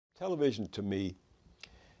Television to me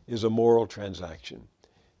is a moral transaction.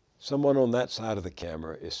 Someone on that side of the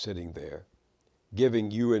camera is sitting there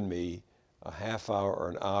giving you and me a half hour or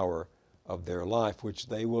an hour of their life, which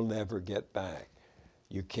they will never get back.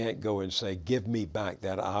 You can't go and say, give me back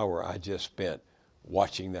that hour I just spent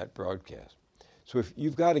watching that broadcast. So if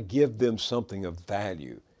you've got to give them something of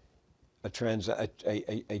value, a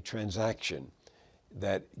transaction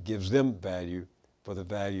that gives them value for the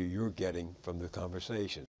value you're getting from the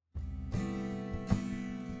conversation.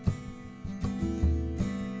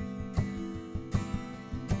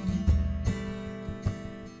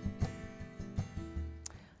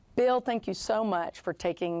 Bill, thank you so much for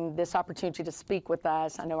taking this opportunity to speak with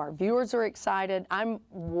us. I know our viewers are excited. I'm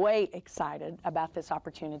way excited about this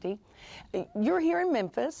opportunity. You're here in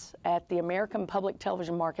Memphis at the American Public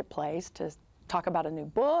Television Marketplace to talk about a new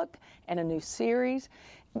book and a new series.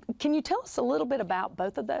 Can you tell us a little bit about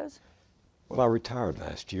both of those? Well, I retired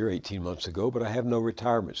last year, 18 months ago, but I have no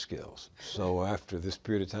retirement skills. So after this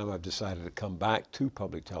period of time, I've decided to come back to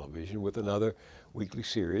public television with another weekly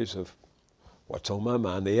series of what's on my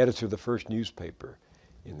mind. The editor of the first newspaper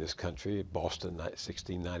in this country, Boston,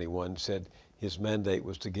 1691, said his mandate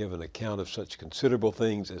was to give an account of such considerable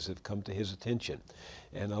things as have come to his attention.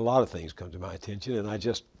 And a lot of things come to my attention, and I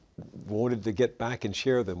just wanted to get back and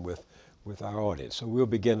share them with our audience. So we'll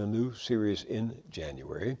begin a new series in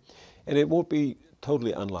January, and it won't be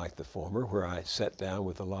totally unlike the former, where I sat down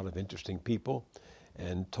with a lot of interesting people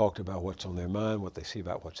and talked about what's on their mind, what they see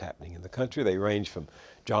about what's happening in the country. They range from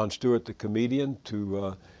Jon Stewart, the comedian,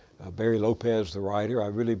 to Barry Lopez, the writer. I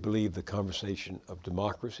really believe the conversation of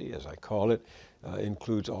democracy, as I call it,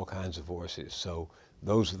 includes all kinds of voices. So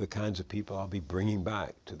those are the kinds of people I'll be bringing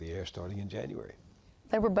back to the air starting in January.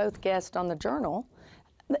 They were both guests on the Journal.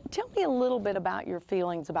 Tell me a little bit about your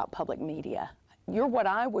feelings about public media. You're what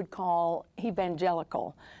I would call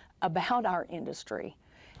evangelical about our industry.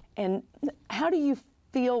 And how do you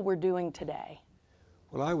feel we're doing today?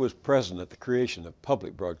 Well, I was present at the creation of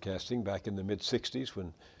public broadcasting back in the mid-'60s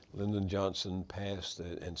when Lyndon Johnson passed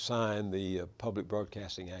and signed the Public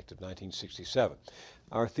Broadcasting Act of 1967.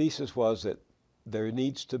 Our thesis was that there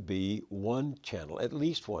needs to be one channel, at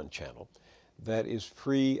least one channel, that is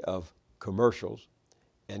free of commercials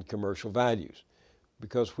and commercial values.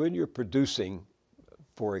 Because when you're producing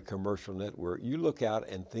for a commercial network, you look out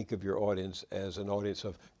and think of your audience as an audience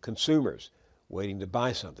of consumers waiting to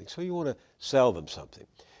buy something. So you want to sell them something.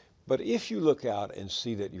 But if you look out and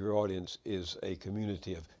see that your audience is a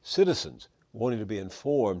community of citizens wanting to be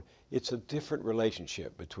informed, it's a different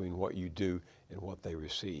relationship between what you do and what they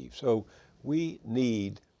receive. So we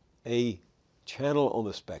need a channel on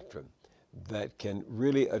the spectrum that can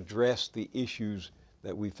really address the issues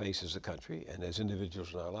that we face as a country and as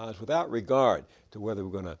individuals in our lives without regard to whether we're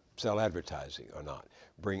going to sell advertising or not,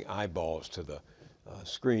 bring eyeballs to the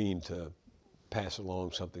screen to pass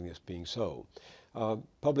along something that's being sold.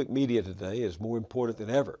 Public media today is more important than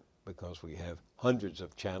ever because we have hundreds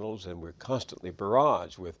of channels and we're constantly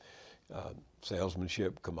barraged with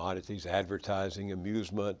salesmanship, commodities, advertising,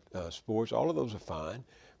 amusement, sports. All of those are fine,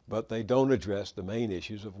 but they don't address the main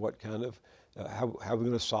issues of what kind of how we're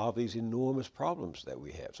going to solve these enormous problems that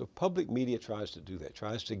we have. So public media tries to do that,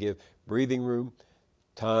 tries to give breathing room,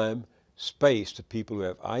 time, space to people who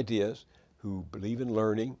have ideas, who believe in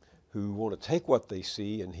learning, who want to take what they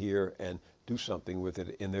see and hear and do something with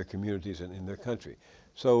it in their communities and in their country.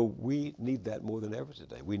 So we need that more than ever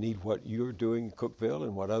today. We need what you're doing in Cookeville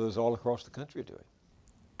and what others all across the country are doing.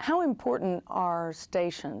 How important are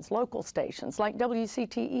stations, local stations like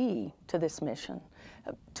WCTE to this mission,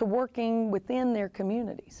 to working within their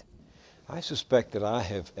communities? I suspect that I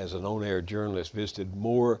have, as an on-air journalist, visited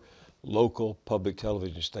more local public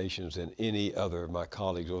television stations than any other of my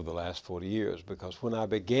colleagues over the last 40 years, because when I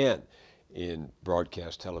began in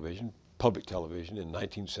broadcast television, public television in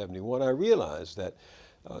 1971, I realized that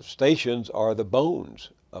stations are the bones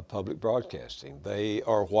of public broadcasting. They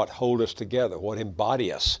are what hold us together, what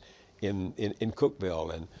embody us in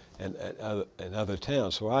Cookeville and other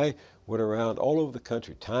towns. So I went around all over the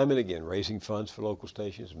country, time and again, raising funds for local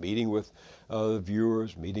stations, meeting with the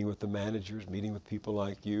viewers, meeting with the managers, meeting with people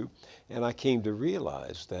like you, and I came to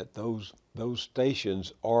realize that those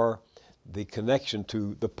stations are the connection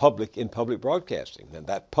to the public in public broadcasting, and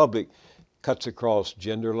that public cuts across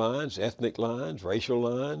gender lines, ethnic lines, racial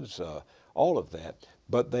lines, all of that.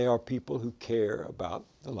 But they are people who care about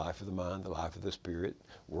the life of the mind, the life of the spirit,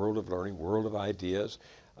 world of learning, world of ideas.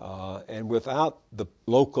 And without the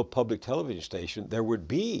local public television station, there would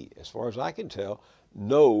be, as far as I can tell,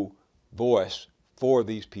 no voice for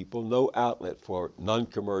these people, no outlet for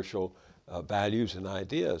non-commercial values and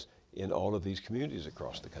ideas in all of these communities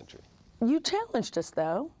across the country. You challenged us,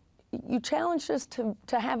 though. You challenged us to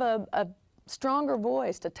have a stronger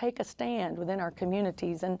voice, to take a stand within our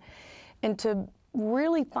communities and to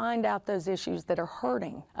really find out those issues that are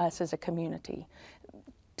hurting us as a community,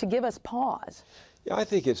 to give us pause. Yeah, I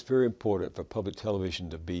think it's very important for public television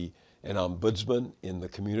to be an ombudsman in the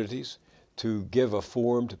communities, to give a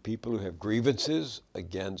forum to people who have grievances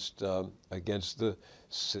against the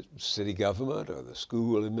city government or the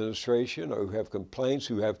school administration, or who have complaints,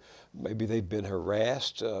 who have maybe they've been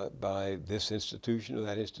harassed by this institution or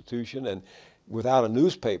that institution, and without a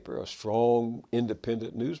newspaper, a strong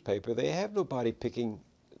independent newspaper, they have nobody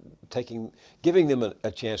giving them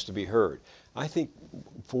a chance to be heard. I think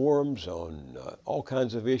forums on all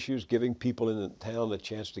kinds of issues, giving people in the town a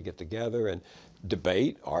chance to get together and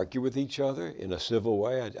debate, argue with each other in a civil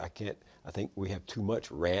way. I think we have too much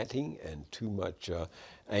ranting and too much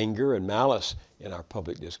anger and malice in our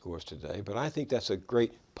public discourse today, but I think that's a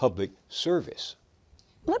great public service.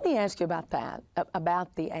 Let me ask you about that,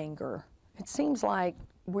 about the anger. It seems like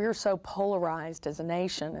we're so polarized as a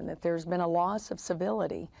nation and that there's been a loss of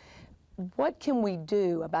civility. What can we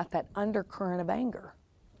do about that undercurrent of anger?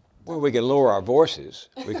 Well, we can lower our voices.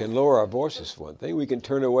 We can lower our voices for one thing. We can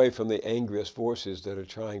turn away from the angriest voices that are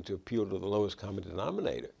trying to appeal to the lowest common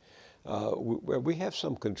denominator. We have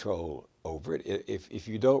some control over it. If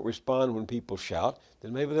you don't respond when people shout,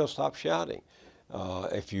 then maybe they'll stop shouting.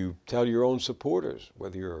 If you tell your own supporters,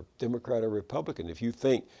 whether you're a Democrat or Republican, if you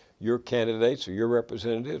think your candidates or your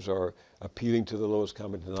representatives are appealing to the lowest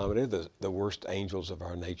common denominator, the worst angels of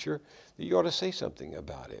our nature, you ought to say something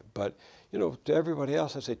about it. But, you know, to everybody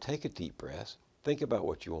else, I say take a deep breath, think about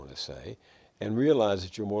what you want to say, and realize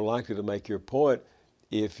that you're more likely to make your point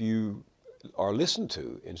if you are listened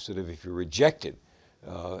to instead of if you're rejected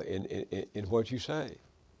in what you say.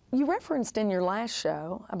 You referenced in your last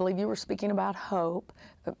show, I believe you were speaking about hope.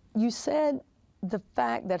 You said the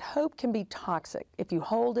fact that hope can be toxic if you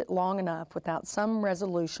hold it long enough without some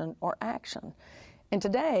resolution or action. And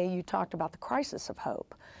today you talked about the crisis of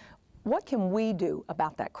hope. What can we do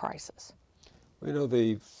about that crisis? You know,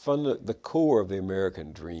 the core of the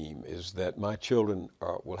American dream is that my children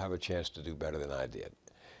will have a chance to do better than I did.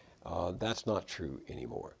 That's not true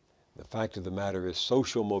anymore. The fact of the matter is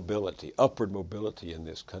social mobility, upward mobility in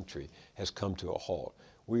this country has come to a halt.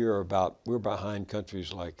 We're behind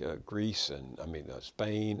countries like Greece and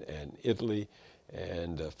Spain and Italy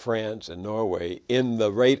and France and Norway in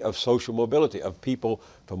the rate of social mobility of people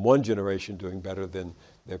from one generation doing better than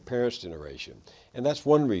their parents' generation. And that's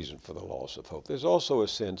one reason for the loss of hope. There's also a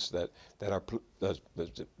sense that and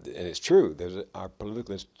it's true, our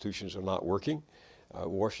political institutions are not working.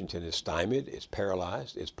 Washington is stymied, it's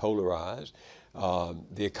paralyzed, it's polarized.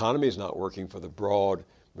 The economy is not working for the broad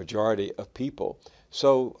majority of people.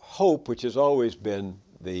 So hope, which has always been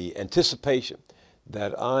the anticipation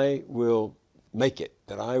that I will make it,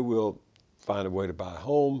 that I will find a way to buy a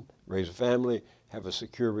home, raise a family, have a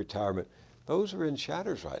secure retirement, those are in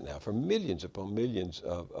shatters right now for millions upon millions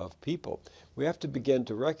of people. We have to begin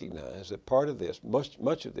to recognize that part of this,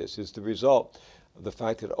 much of this, is the result of the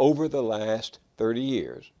fact that over the last 30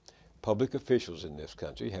 years, public officials in this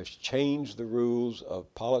country have changed the rules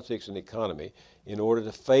of politics and economy in order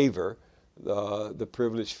to favor the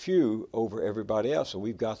privileged few over everybody else. And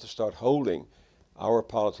we've got to start holding our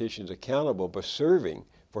politicians accountable for serving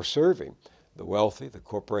the wealthy, the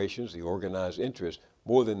corporations, the organized interests,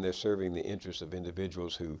 more than they're serving the interests of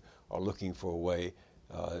individuals who are looking for a way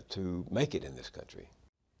to make it in this country.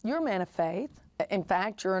 You're a man of faith. In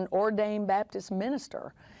fact, you're an ordained Baptist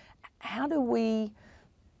minister. How do we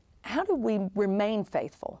remain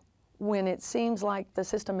faithful when it seems like the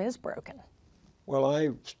system is broken? Well, I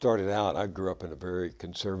grew up in a very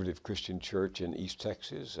conservative Christian church in East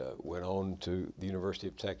Texas, went on to the University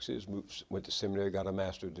of Texas, went to seminary, got a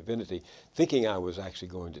Master of Divinity, thinking I was actually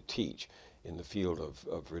going to teach in the field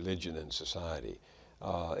of religion and society.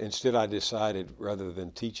 Instead, I decided, rather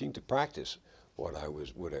than teaching, to practice what I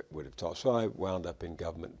would have taught. So I wound up in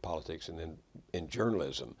government and politics and then in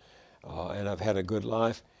journalism. And I've had a good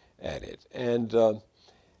life at it. And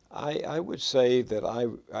I would say that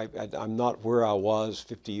I'm not where I was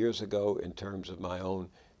 50 years ago in terms of my own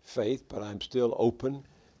faith, but I'm still open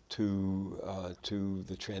to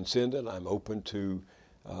the transcendent. I'm open to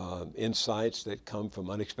insights that come from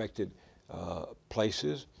unexpected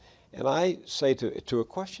places. And I say to a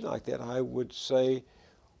question like that, I would say,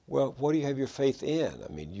 well, what do you have your faith in?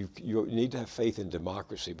 I mean, you need to have faith in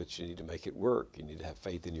democracy, but you need to make it work. You need to have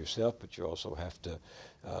faith in yourself, but you also have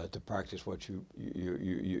to practice what you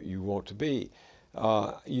want to be.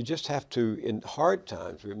 You just have to, in hard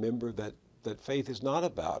times, remember that faith is not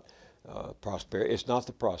about prosperity. It's not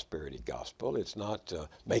the prosperity gospel. It's not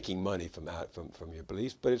making money from your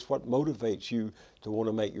beliefs, but it's what motivates you to want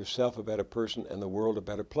to make yourself a better person and the world a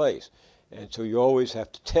better place. And so you always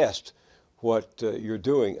have to test what you're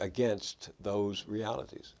doing against those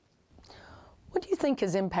realities. What do you think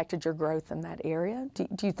has impacted your growth in that area?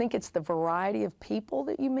 Do you think it's the variety of people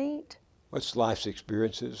that you meet? What's life's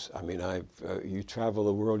experiences? I mean, you travel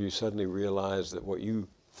the world, you suddenly realize that what you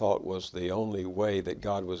thought was the only way that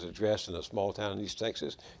God was addressed in a small town in East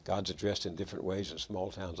Texas, God's addressed in different ways in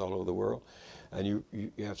small towns all over the world. And you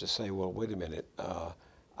have to say, well, wait a minute,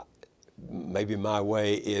 maybe my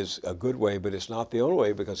way is a good way, but it's not the only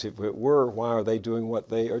way, because if it were, why are they doing what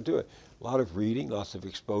they are doing? A lot of reading, lots of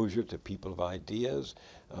exposure to people of ideas,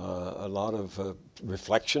 a lot of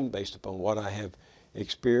reflection based upon what I have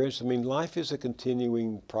experienced. I mean, life is a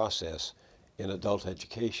continuing process in adult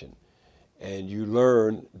education. And you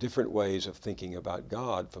learn different ways of thinking about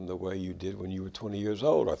God from the way you did when you were 20 years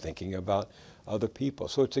old, or thinking about other people.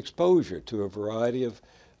 So it's exposure to a variety of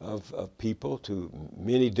people, to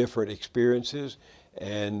many different experiences,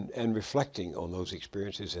 and reflecting on those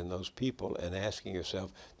experiences and those people, and asking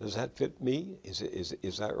yourself, does that fit me?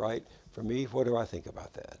 Is that right for me? What do I think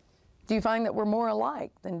about that? Do you find that we're more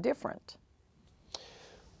alike than different?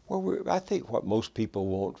 Well, I think what most people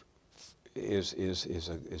want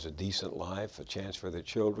is a decent life, a chance for their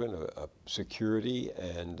children, a security,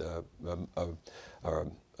 and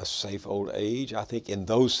a safe old age. I think in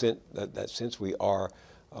that sense we are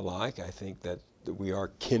alike. I think that we are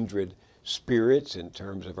kindred spirits in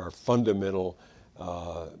terms of our fundamental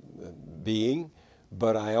being.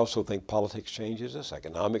 But I also think politics changes us,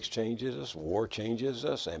 economics changes us, war changes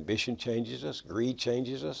us, ambition changes us, greed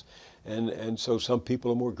changes us. And so some people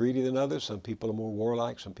are more greedy than others, some people are more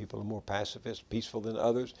warlike, some people are more pacifist, peaceful than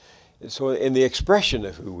others. And so in the expression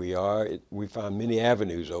of who we are, we find many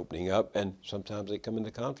avenues opening up, and sometimes they come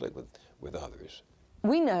into conflict with others.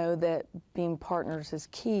 We know that being partners is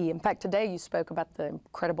key. In fact, today you spoke about the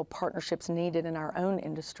incredible partnerships needed in our own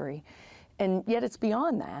industry. And yet it's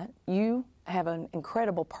beyond that. You have an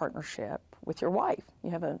incredible partnership with your wife. You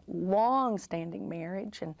have a long-standing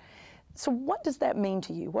marriage. And so what does that mean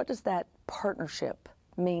to you? What does that partnership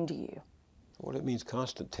mean to you? Well, it means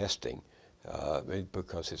constant testing,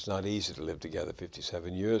 because it's not easy to live together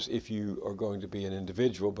 57 years if you are going to be an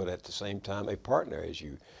individual, but at the same time a partner, as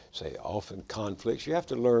you say, often conflicts. You have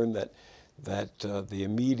to learn that the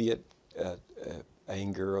immediate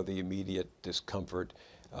anger or the immediate discomfort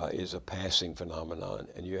is a passing phenomenon,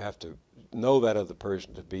 and you have to know that other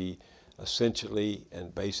person to be essentially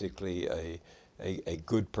and basically a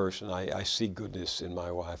good person. I see goodness in my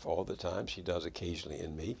wife all the time. She does occasionally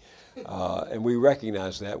in me, and we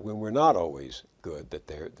recognize that when we're not always good, that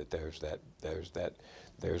there's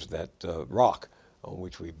that rock on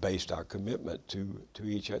which we based our commitment to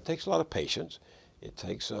each other. It takes a lot of patience. It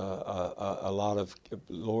takes a lot of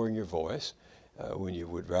lowering your voice when you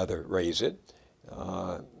would rather raise it.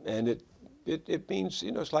 And it means,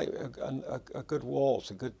 it's like a good waltz,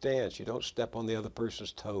 a good dance. You don't step on the other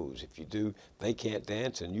person's toes. If you do, they can't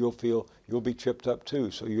dance, and you'll be tripped up too.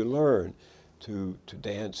 So you learn to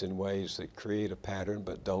dance in ways that create a pattern,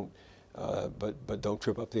 but don't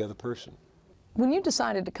trip up the other person. When you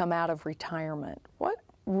decided to come out of retirement, what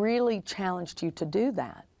really challenged you to do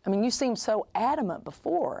that? I mean, you seemed so adamant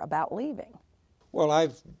before about leaving. Well,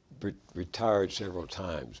 I've retired several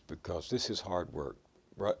times because this is hard work.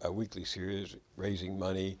 A weekly series, raising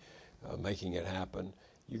money, making it happen,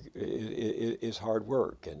 it is hard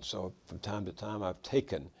work. And so from time to time I've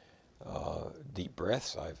taken deep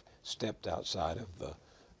breaths. I've stepped outside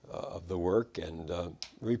of the work and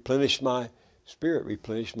replenished my spirit,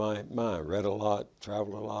 replenished my mind, read a lot,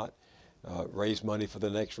 traveled a lot, raised money for the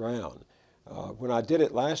next round. When I did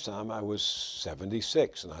it last time, I was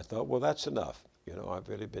 76, and I thought, well, that's enough. I've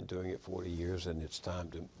really been doing it 40 years, and it's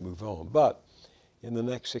time to move on. But in the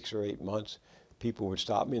next 6 or 8 months, people would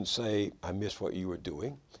stop me and say, I miss what you were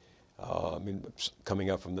doing. Coming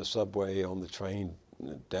up from the subway, on the train,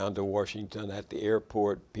 down to Washington, at the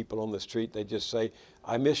airport, people on the street, they just say,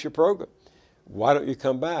 I miss your program. Why don't you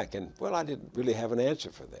come back? And, well, I didn't really have an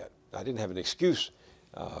answer for that. I didn't have an excuse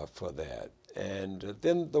for that. And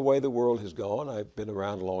then the way the world has gone, I've been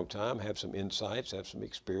around a long time, have some insights, have some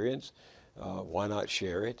experience. Why not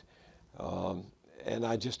share it? And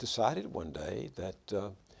I just decided one day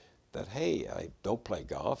that hey, I don't play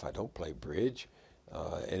golf, I don't play bridge,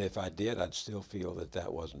 and if I did, I'd still feel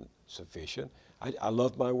that wasn't sufficient. I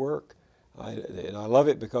love my work, and I love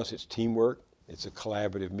it because it's teamwork. It's a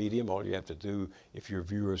collaborative medium. All you have to do, if your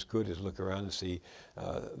viewers could, is look around and see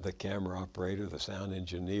the camera operator, the sound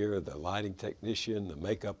engineer, the lighting technician, the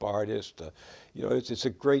makeup artist. You know, it's a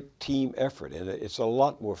great team effort, and it's a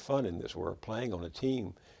lot more fun in this work playing on a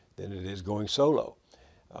team than it is going solo.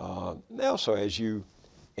 Also, as you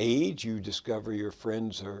age, you discover your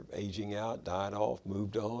friends are aging out, died off,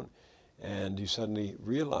 moved on, and you suddenly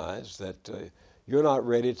realize that you're not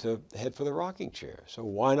ready to head for the rocking chair. So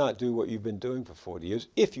why not do what you've been doing for 40 years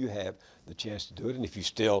if you have the chance to do it and if you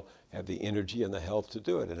still have the energy and the health to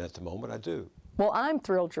do it? And at the moment, I do. Well, I'm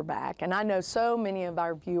thrilled you're back, and I know so many of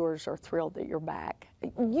our viewers are thrilled that you're back.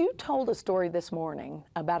 You told a story this morning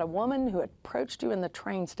about a woman who approached you in the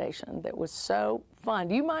train station that was so fun.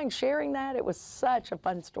 Do you mind sharing that? It was such a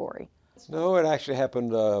fun story. No, it actually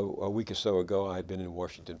happened a week or so ago. I'd been in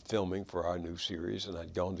Washington filming for our new series, and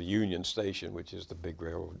I'd gone to Union Station, which is the big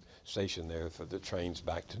railroad station there for the trains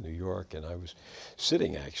back to New York. And I was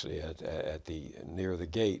sitting actually at near the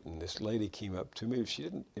gate, and this lady came up to me. She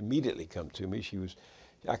didn't immediately come to me.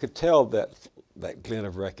 I could tell that glint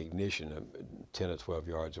of recognition 10 or 12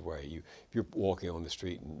 yards away. If you're walking on the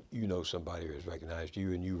street and you know somebody who has recognized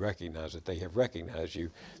you and you recognize that they have recognized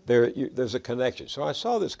you, there's a connection. So I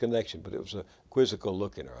saw this connection, but it was a quizzical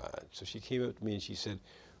look in her eye. So she came up to me and she said,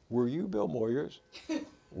 "Were you Bill Moyers?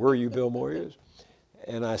 Were you Bill Moyers?"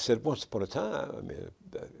 And I said, "Once upon a time." I mean,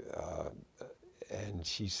 and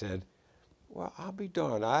she said, "Well, I'll be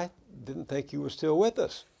darned. I didn't think you were still with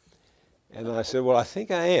us." And I said, "Well, I think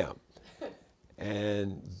I am."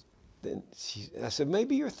 And then I said,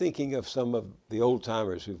 "Maybe you're thinking of some of the old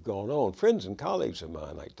timers who've gone on, friends and colleagues of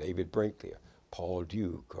mine like David Brinkley, or Paul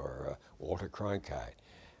Duke, or Walter Cronkite."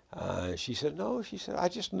 She said, "No," she said, I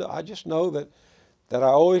just know that I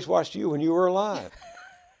always watched you when you were alive."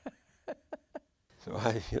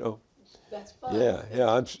 So That's fun.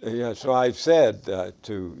 Yeah. So I've said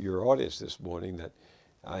to your audience this morning that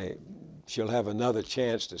she'll have another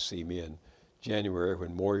chance to see me in January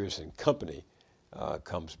when MOYERS Company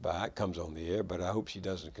comes on the air, but I hope she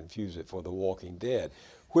doesn't confuse it for The Walking Dead,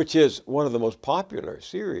 which is one of the most popular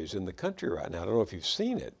series in the country right now. I don't know if you've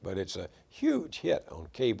seen it, but it's a huge hit on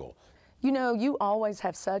cable. You know, you always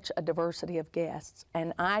have such a diversity of guests,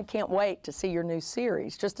 and I can't wait to see your new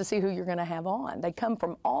series, just to see who you're going to have on. They come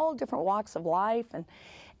from all different walks of life,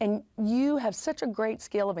 and you have such a great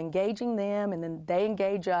skill of engaging them, and then they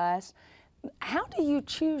engage us. How do you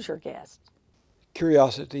choose your guests?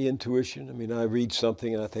 Curiosity, intuition. I mean, I read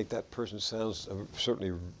something and I think that person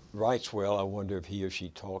certainly writes well. I wonder if he or she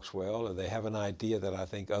talks well, or they have an idea that I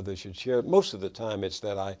think others should share. Most of the time it's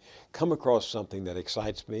that I come across something that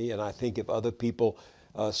excites me, and I think if other people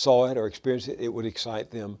saw it or experienced it, it would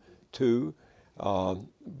excite them too.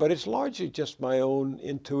 But it's largely just my own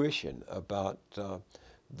intuition about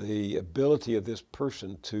the ability of this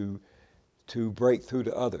person to break through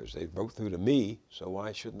to others. They broke through to me, so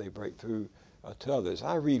why shouldn't they break through to others?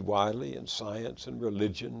 I read widely in science and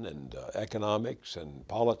religion and economics and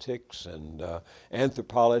politics and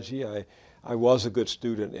anthropology. I was a good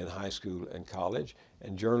student in high school and college,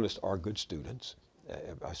 and journalists are good students.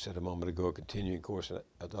 I said a moment ago, a continuing course in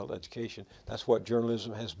adult education. That's what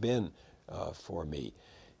journalism has been for me.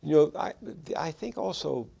 You know, I think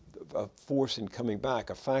also a force in coming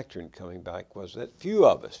back, a factor in coming back, was that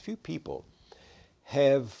few people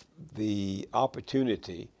have the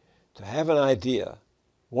opportunity to have an idea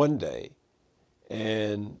one day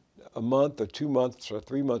and a month or 2 months or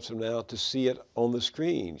 3 months from now to see it on the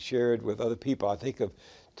screen, shared with other people. I think of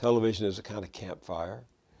television as a kind of campfire.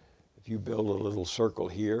 If you build a little circle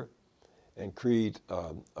here and create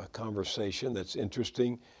a conversation that's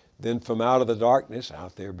interesting, then from out of the darkness,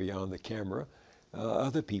 out there beyond the camera,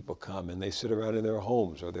 other people come and they sit around in their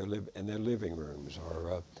homes or in their living rooms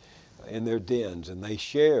or in their dens, and they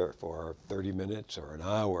share for 30 minutes or an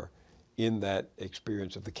hour in that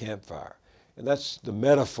experience of the campfire. And that's the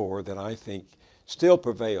metaphor that I think still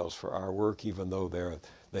prevails for our work, even though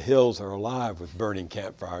the hills are alive with burning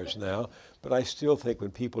campfires now. But I still think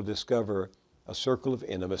when people discover a circle of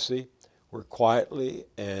intimacy where quietly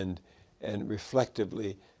and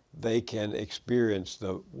reflectively they can experience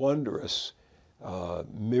the wondrous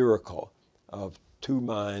miracle of two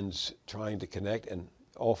minds trying to connect and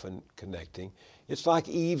often connecting. It's like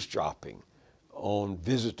eavesdropping on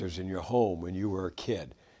visitors in your home when you were a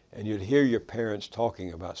kid, and you'd hear your parents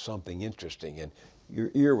talking about something interesting, and your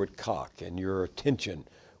ear would cock and your attention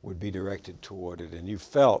would be directed toward it, and you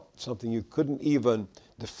felt something you couldn't even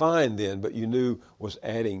define then, but you knew was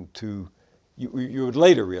adding to, you would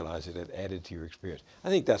later realize it had added to your experience. I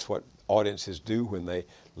think that's what audiences do when they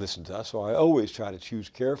listen to us, so I always try to choose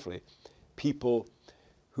carefully people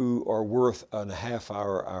who are worth a half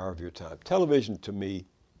hour of your time. Television to me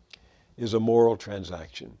is a moral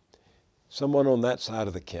transaction. Someone on that side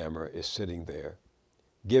of the camera is sitting there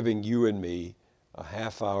giving you and me a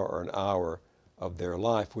half hour or an hour of their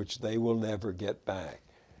life, which they will never get back.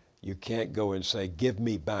 You can't go and say, give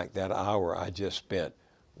me back that hour I just spent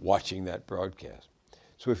watching that broadcast.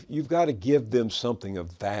 So if you've got to give them something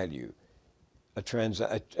of value, a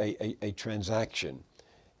transaction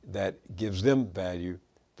that gives them value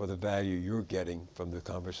for the value you're getting from the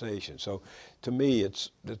conversation. So to me,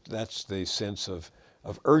 that's the sense of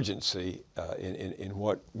urgency in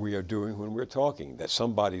what we are doing when we're talking, that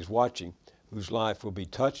somebody's watching whose life will be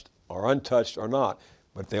touched or untouched or not,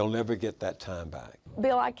 but they'll never get that time back.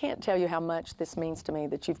 Bill, I can't tell you how much this means to me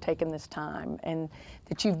that you've taken this time and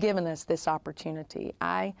that you've given us this opportunity.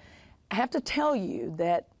 I have to tell you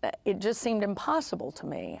that it just seemed impossible to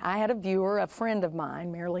me. I had a viewer, a friend of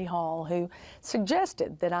mine, Marilee Hall, who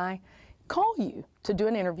suggested that I call you to do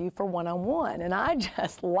an interview for One-on-One, and I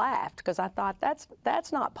just laughed because I thought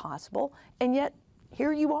that's not possible, and yet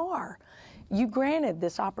here you are. You granted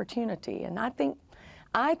this opportunity, and I think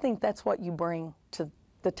that's what you bring to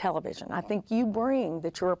the television. I think you bring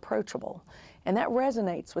that you're approachable, and that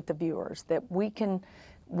resonates with the viewers, that we can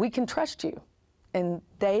trust you, and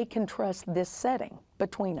they can trust this setting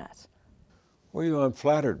between us. Well, you know, I'm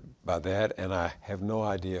flattered by that, and I have no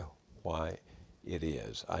idea why it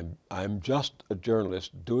is. I'm just a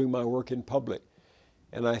journalist doing my work in public,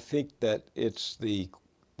 and I think that it's the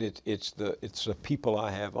people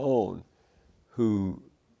I have on who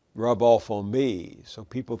rub off on me. So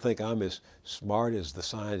people think I'm as smart as the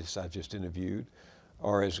scientists I've just interviewed,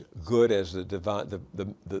 or as good as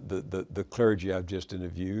the clergy I've just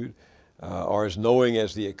interviewed, or as knowing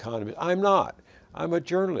as the economist. I'm not. I'm a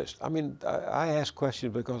journalist. I mean, I ask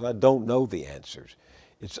questions because I don't know the answers.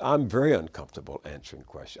 I'm very uncomfortable answering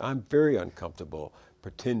questions. I'm very uncomfortable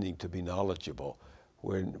pretending to be knowledgeable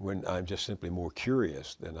when I'm just simply more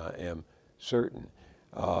curious than I am certain.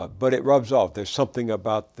 But it rubs off. There's something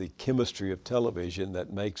about the chemistry of television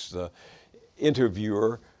that makes the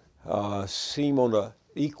interviewer seem on an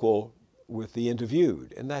equal with the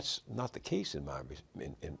interviewed, and that's not the case in my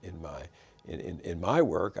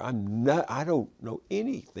work. I don't know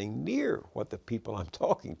anything near what the people I'm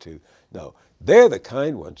talking to know. They're the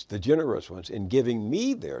kind ones, the generous ones, in giving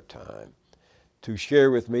me their time to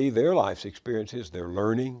share with me their life's experiences, their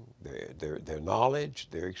learning, their knowledge,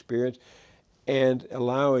 their experience, and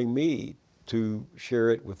allowing me to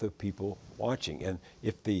share it with the people watching. And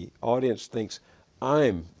if the audience thinks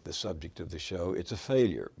I'm the subject of the show, it's a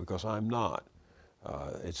failure, because I'm not.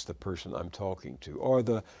 It's the person I'm talking to, or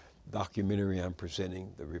the documentary I'm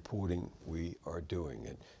presenting, the reporting we are doing.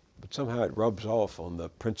 But somehow it rubs off on the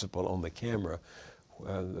principal on the camera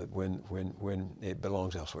when it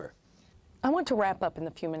belongs elsewhere. I want to wrap up in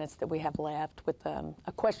the few minutes that we have left with a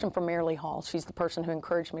question from Marilee Hall. She's the person who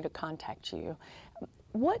encouraged me to contact you.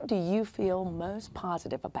 What do you feel most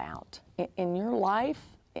positive about in your life,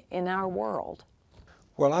 in our world?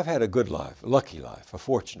 Well, I've had a good life, a lucky life, a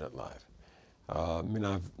fortunate life. I mean,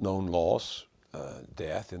 I've known loss,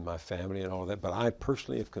 death in my family and all that, but I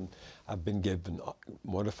personally I've been given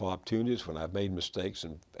wonderful opportunities when I've made mistakes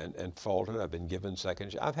and faltered. I've been given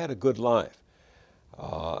second. I've had a good life.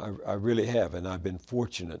 I really have, and I've been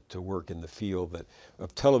fortunate to work in the field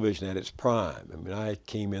of television at its prime. I mean, I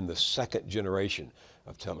came in the second generation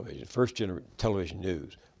of television, television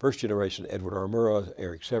news. First generation, Edward R. Murrow,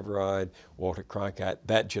 Eric Sevareid, Walter Cronkite,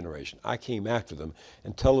 that generation. I came after them,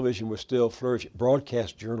 and television was still flourishing.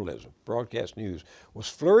 Broadcast journalism, broadcast news was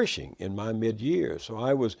flourishing in my mid-years. So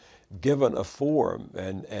I was given a forum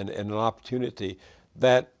and an opportunity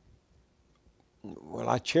that, well,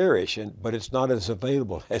 I cherish, but it's not as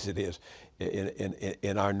available as it is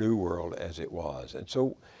in our new world as it was. And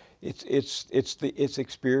so it's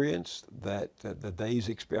experience that the day's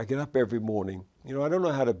experience. I get up every morning. You know, I don't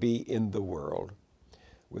know how to be in the world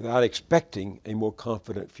without expecting a more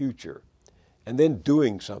confident future, and then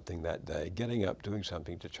doing something that day, getting up, doing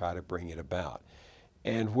something to try to bring it about.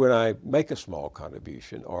 And when I make a small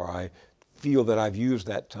contribution, or I feel that I've used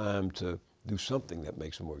that time to do something that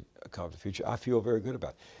makes a more confident future, I feel very good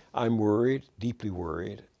about it. I'm worried, deeply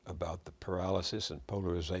worried, about the paralysis and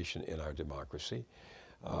polarization in our democracy.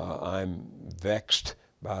 I'm vexed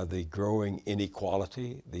by the growing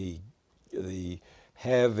inequality. The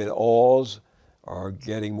have-it-alls are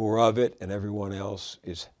getting more of it, and everyone else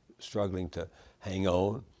is struggling to hang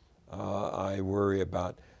on. I worry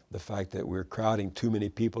about the fact that we're crowding too many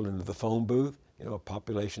people into the phone booth. You know, a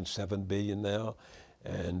population 7 billion now,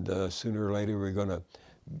 and sooner or later we're going to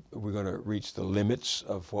we're going to reach the limits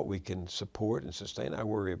of what we can support and sustain. I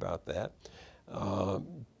worry about that.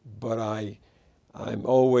 But I'm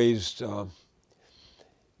always, you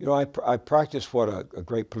know, I practice what a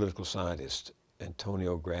great political scientist,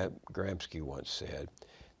 Antonio Gramsci, once said,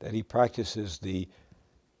 that he practices the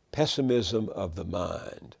pessimism of the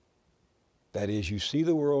mind. That is, you see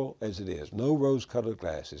the world as it is. No rose-colored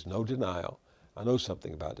glasses, no denial. I know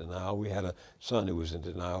something about denial. We had a son who was in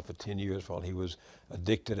denial for 10 years while he was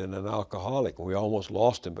addicted and an alcoholic. We almost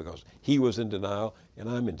lost him because he was in denial and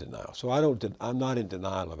I'm in denial. So I'm not in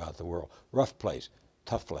denial about the world. Rough place,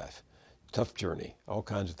 tough life, tough journey. All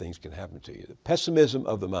kinds of things can happen to you. The pessimism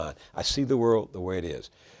of the mind. I see the world the way it is.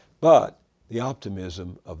 But the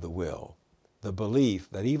optimism of the will, the belief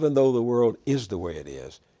that even though the world is the way it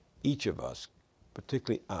is, each of us,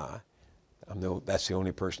 particularly that's the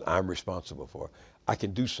only person I'm responsible for. I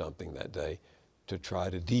can do something that day to try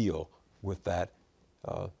to deal with that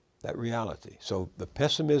reality. So the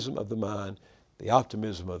pessimism of the mind, the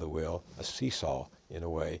optimism of the will, a seesaw in a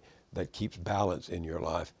way that keeps balance in your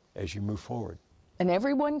life as you move forward. And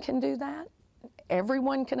everyone can do that?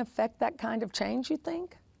 Everyone can affect that kind of change, you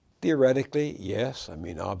think? Theoretically, yes. I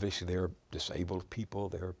mean, obviously there are disabled people.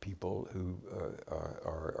 There are people who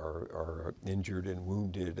are injured and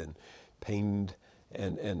wounded and pained,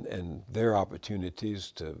 and their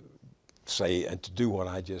opportunities to say and to do what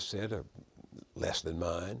I just said are less than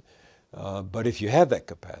mine. But if you have that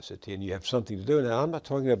capacity and you have something to do, now I'm not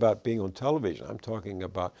talking about being on television. I'm talking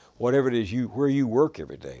about whatever it is where you work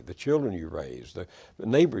every day, the children you raise, the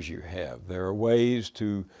neighbors you have. There are ways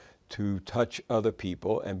to touch other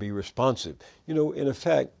people and be responsive. You know, in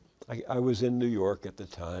effect, I was in New York at the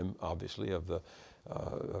time, obviously, of the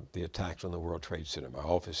attacks on the World Trade Center. My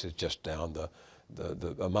office is just down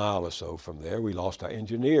a mile or so from there. We lost our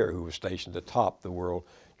engineer who was stationed atop the World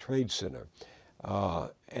Trade Center.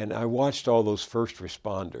 And I watched all those first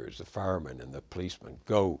responders, the firemen and the policemen,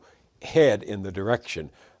 go head in the direction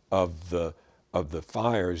of the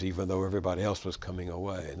fires, even though everybody else was coming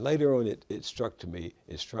away. And later on, it struck me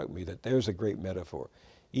that there's a great metaphor.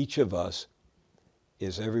 Each of us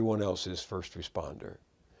is everyone else's first responder.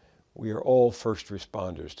 We are all first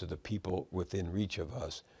responders to the people within reach of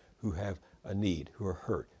us who have a need, who are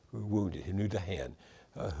hurt, who are wounded, who need a hand,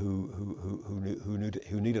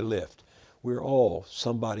 who need a lift. We're all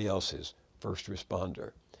somebody else's first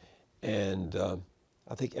responder. And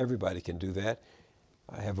I think everybody can do that.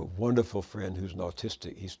 I have a wonderful friend who's an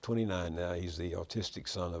autistic. He's 29 now. He's the autistic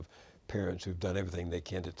son of parents who've done everything they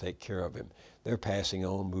can to take care of him. They're passing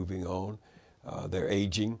on, moving on. They're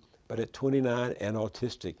aging. But at 29 and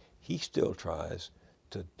autistic, he still tries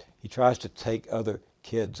to take other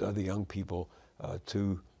kids, other young people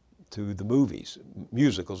to the movies,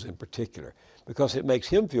 musicals in particular, because it makes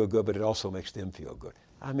him feel good, but it also makes them feel good.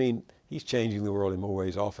 I mean, he's changing the world in more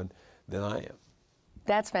ways often than I am.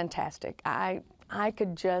 That's fantastic. I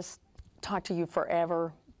could just talk to you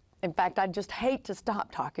forever. In fact, I'd just hate to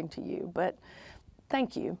stop talking to you, but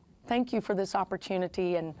thank you. Thank you for this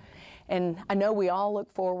opportunity, and I know we all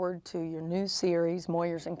look forward to your new series,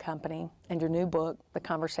 Moyers Company, and your new book, The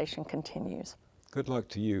Conversation Continues. Good luck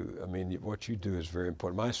to you. I mean, what you do is very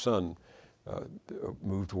important. My son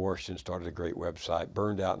moved to Washington, started a great website,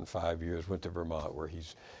 burned out in 5 years, went to Vermont where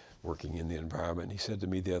he's working in the environment. He said to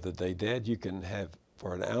me the other day, Dad, you can have,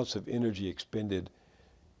 for an ounce of energy expended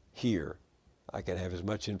here, I can have as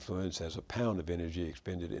much influence as a pound of energy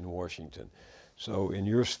expended in Washington. So in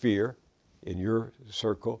your sphere, in your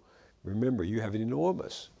circle, remember, you have an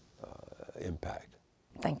enormous impact.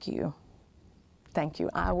 Thank you. Thank you.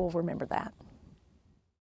 I will remember that.